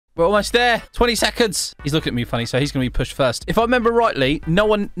We're almost there. 20 seconds. He's looking at me funny, so he's going to be pushed first. If I remember rightly, no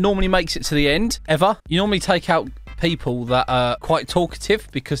one normally makes it to the end, ever. You normally take out people that are quite talkative,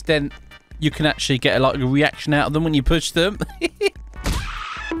 because then you can actually get a reaction out of them when you push them.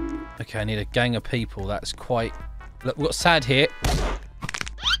 Okay, I need a gang of people. That's quite... Look, we've got Sad here.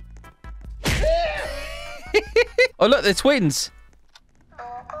 Oh, look, they're twins.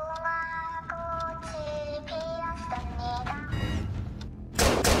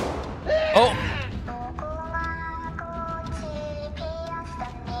 Oh.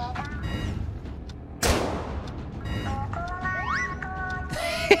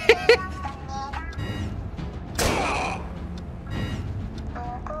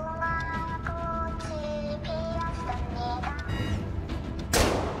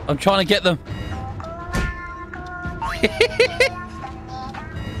 I'm trying to get them.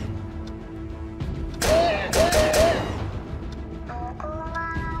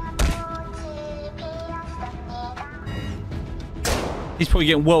 He's probably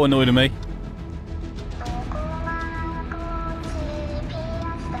getting well annoyed at me.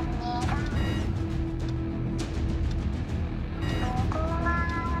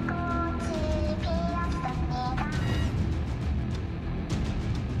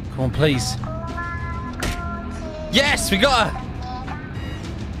 Come on, please. Yes, we got her.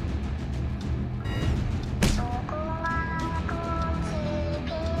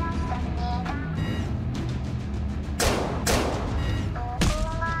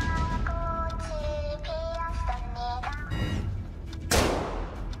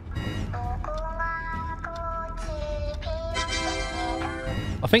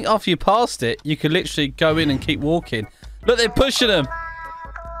 I think after you passed it, you could literally go in and keep walking. Look, they're pushing them.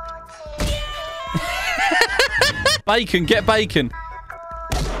 Bacon, get bacon.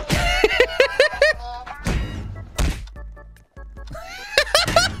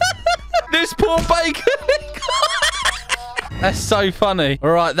 This poor bacon. That's so funny.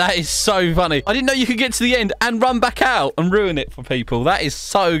 All right, that is so funny. I didn't know you could get to the end and run back out and ruin it for people. That is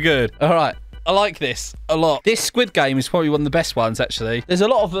so good. All right. I like this a lot. This Squid game is probably one of the best ones, actually. There's a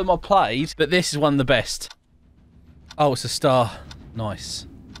lot of them I've played, but this is one of the best. Oh, it's a star. Nice.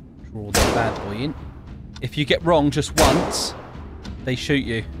 Draw the bad boy in. If you get wrong just once, they shoot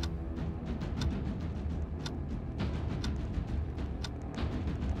you.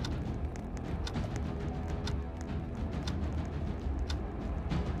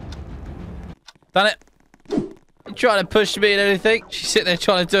 Done it. You're trying to push me and everything. She's sitting there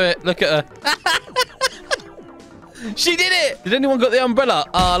trying to do it. Look at her. She did it. Did anyone got the umbrella?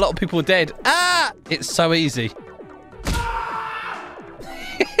 Ah, a lot of people are dead. Ah! It's so easy.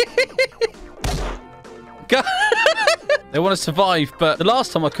 Go. They want to survive, but the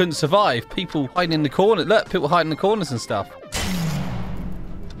last time I couldn't survive. People hiding in the corner. Look, people hiding in the corners and stuff.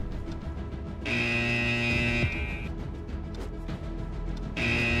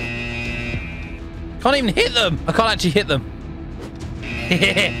 Can't even hit them. I can't actually hit them.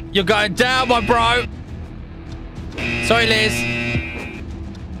 You're going down, my bro. Sorry, Liz.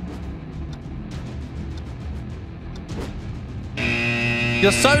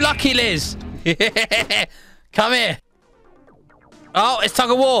 You're so lucky, Liz. Come here. Oh, it's tug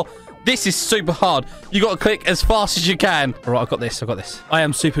of war. This is super hard. You got to click as fast as you can. All right, I've got this. I've got this. I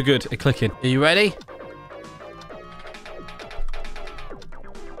am super good at clicking. Are you ready?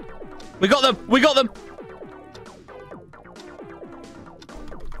 We got them. We got them.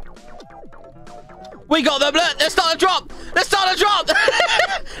 We got them. Look, they're starting to drop. They're starting to drop.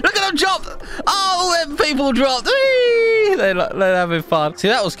 Look at them drop. Oh, them people dropped. Whee! They're having fun. See,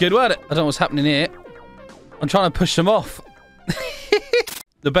 that was good, wasn't it? I don't know what's happening here. I'm trying to push them off.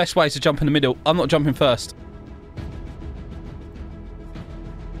 The best way is to jump in the middle. I'm not jumping first.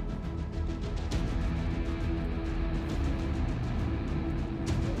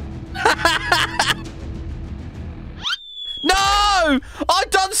 No! I've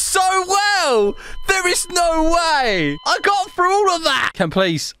done so well! There is no way! I got through all of that! Can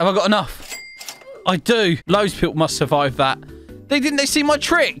please? Have I got enough? I do. Loads of people must survive that. Didn't they see my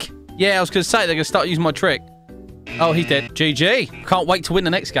trick? Yeah, I was going to say they're going to start using my trick. Oh, he's dead. GG. Can't wait to win the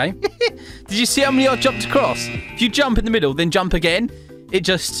next game. Did you see how many I jumped across? If you jump in the middle, then jump again, it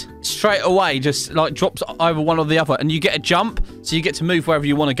just straight away just like drops either one or the other, and you get a jump, so you get to move wherever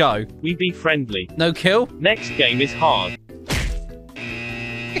you want to go. We be friendly. No kill. Next game is hard.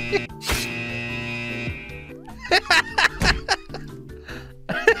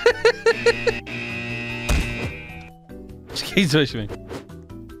 Just keep pushing me.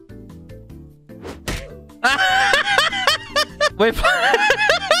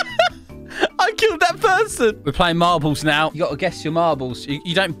 I killed that person. Listen. We're playing marbles now. You got to guess your marbles.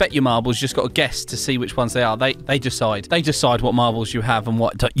 You don't bet your marbles. You just got to guess to see which ones they are. They decide. They decide what marbles you have and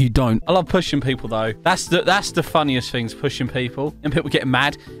what you don't. I love pushing people, though. That's the funniest things, pushing people. And people getting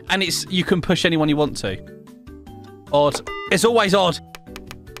mad. And you can push anyone you want to. Odd. It's always odd.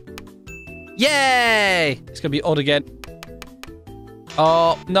 Yay! It's going to be odd again.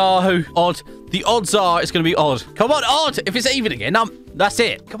 Oh, no. Odd. The odds are it's going to be odd. Come on, odd. If it's even again, that's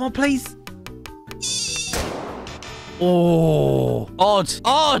it. Come on, please. Oh, odd.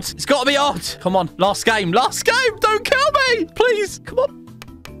 Odd. It's got to be odd. Come on. Last game. Last game. Don't kill me. Please. Come on.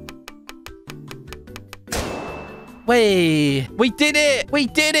 Wait. We did it. We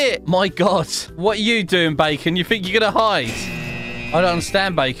did it. My God. What are you doing, Bacon? You think you're going to hide? I don't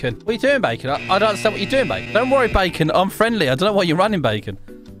understand, Bacon. What are you doing, Bacon? I don't understand what you're doing, Bacon. Don't worry, Bacon. I'm friendly. I don't know why you're running, Bacon.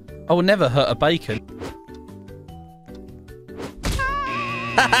 I will never hurt a bacon.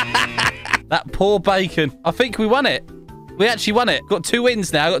 That poor bacon. I think we won it. We actually won it. Got 2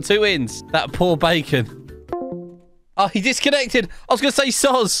 wins now. Got 2 wins. That poor bacon. Oh, he disconnected. I was going to say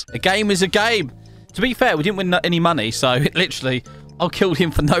soz. A game is a game. To be fair, we didn't win any money. So, literally, I killed him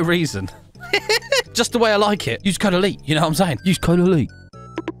for no reason. Just the way I like it. Use code ELITE. You know what I'm saying? Use code ELITE.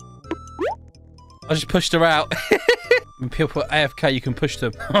 I just pushed her out. When people are AFK, you can push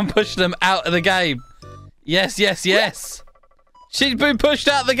them. I'm pushing them out of the game. Yes, yes, yes. She's been pushed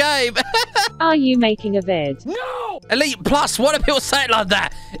out of the game. Are you making a vid? No! Elite Plus. Why do people say it like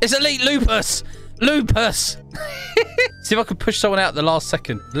that? It's Elitelupus. Lupus. See if I can push someone out at the last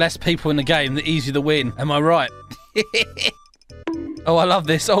second. Less people in the game, the easier the win. Am I right? Oh, I love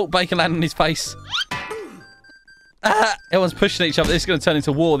this. Oh, bacon landed on his face. Everyone's pushing each other. This is going to turn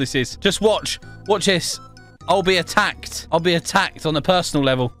into war, this is. Just watch. Watch this. I'll be attacked. I'll be attacked on a personal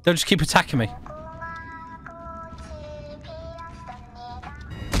level. They'll just keep attacking me.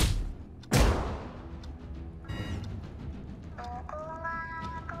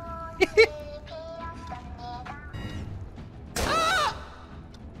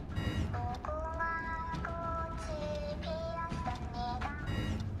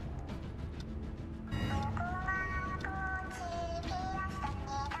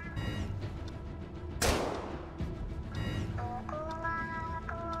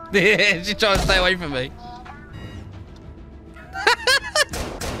 She's trying to stay away from me.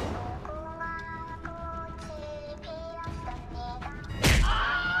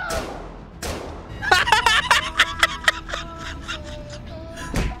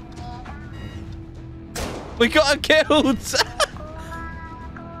 We got her killed.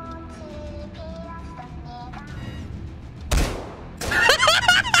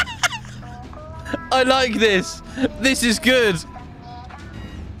 I like this. This is good.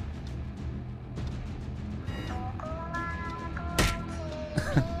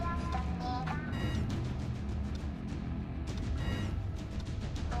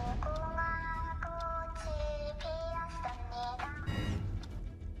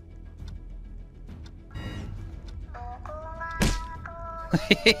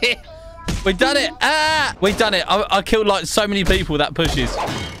 We done it. We done it. I killed like so many people that pushes.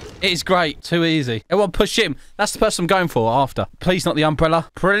 It is great. Too easy. Everyone push him. That's the person I'm going for after. Please not the umbrella.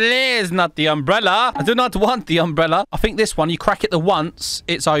 Please not the umbrella. I do not want the umbrella. I think this one, you crack it the once,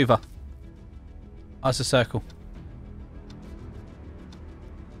 it's over. That's a circle.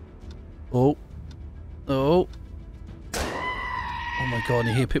 Oh. Oh. Oh my God.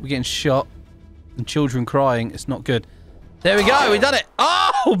 You hear people getting shot and children crying. It's not good. There we go. We done it.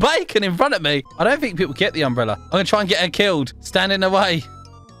 Oh, bacon in front of me. I don't think people get the umbrella. I'm going to try and get her killed. Stand in the way.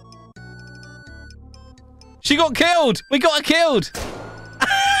 She got killed. We got her killed.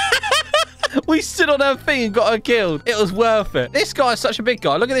 We stood on her thing and got her killed. It was worth it. This guy's such a big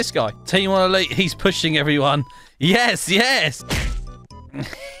guy. Look at this guy. Team on Elite. He's pushing everyone. Yes, yes. I'm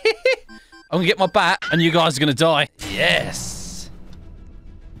going to get my bat and you guys are going to die. Yes.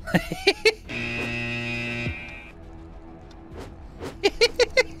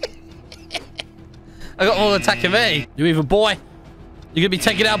 I got all attacking me. You even boy. You're going to be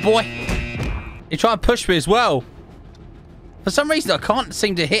taken out, boy. You try and push me as well. For some reason, I can't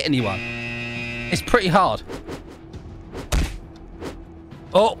seem to hit anyone. It's pretty hard.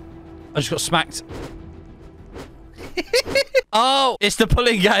 Oh, I just got smacked. Oh, it's the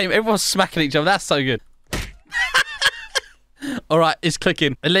pulling game. Everyone's smacking each other. That's so good. All right, it's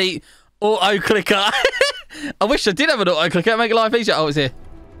clicking. Elite auto clicker. I wish I did have an auto clicker. Make life easier. Oh, it's here.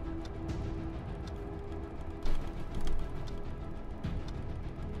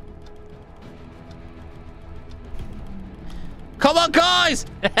 Come on, guys!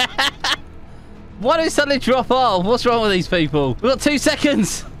 Why do we suddenly drop off? What's wrong with these people? We've got 2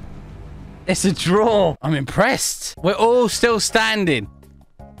 seconds. It's a draw. I'm impressed. We're all still standing.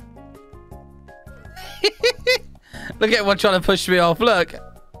 Look at everyone trying to push me off. Look.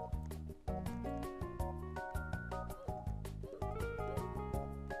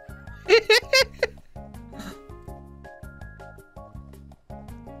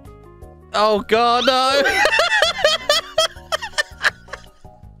 Oh, God, no.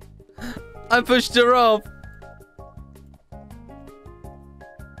 I pushed her off.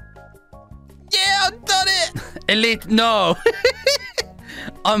 Yeah, I've done it. Elite, no.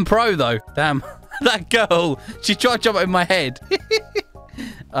 I'm pro, though. Damn. That girl, she tried to jump over my head.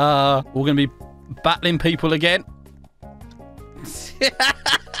 We're going to be battling people again.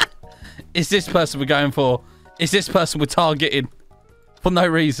 Is this person we're going for? Is this person we're targeting? For no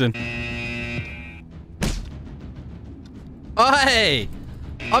reason. Oh, hey.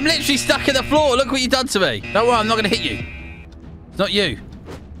 I'm literally stuck in the floor. Look what you've done to me. Don't worry, I'm not going to hit you. It's not you.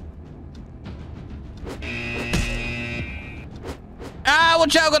 Ah,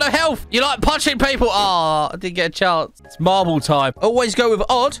 watch out, I've got no health. You like punching people? Ah, I didn't get a chance. It's marble time. Always go with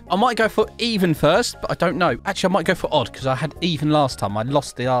odd. I might go for even first, but I don't know. Actually, I might go for odd because I had even last time. I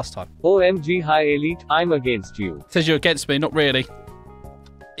lost the last time. OMG, hi Elite, I'm against you. Says you're against me, not really.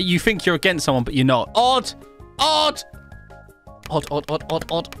 You think you're against someone, but you're not. Odd. Odd. Odd, odd, odd,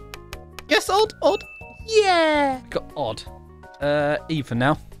 odd, odd. Yes, odd, odd. Yeah. Got odd. Even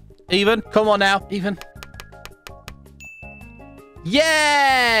now. Even. Come on now. Even.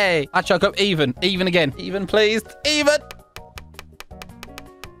 Yay! Actually, I'll go even. Even again. Even, please. Even.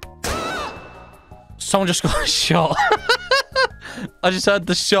 Someone just got shot. I just heard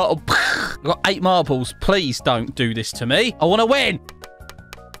the shot. I've got 8 marbles. Please don't do this to me. I want to win.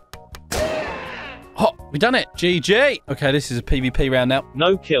 Oh, we done it. GG. Okay, this is a PvP round now.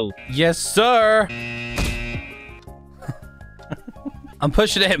 No kill. Yes, sir. I'm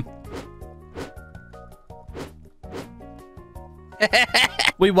pushing him.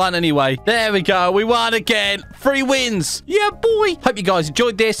 We won anyway. There we go. We won again. 3 wins. Yeah, boy. Hope you guys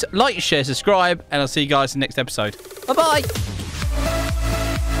enjoyed this. Like, share, subscribe, and I'll see you guys in the next episode. Bye-bye.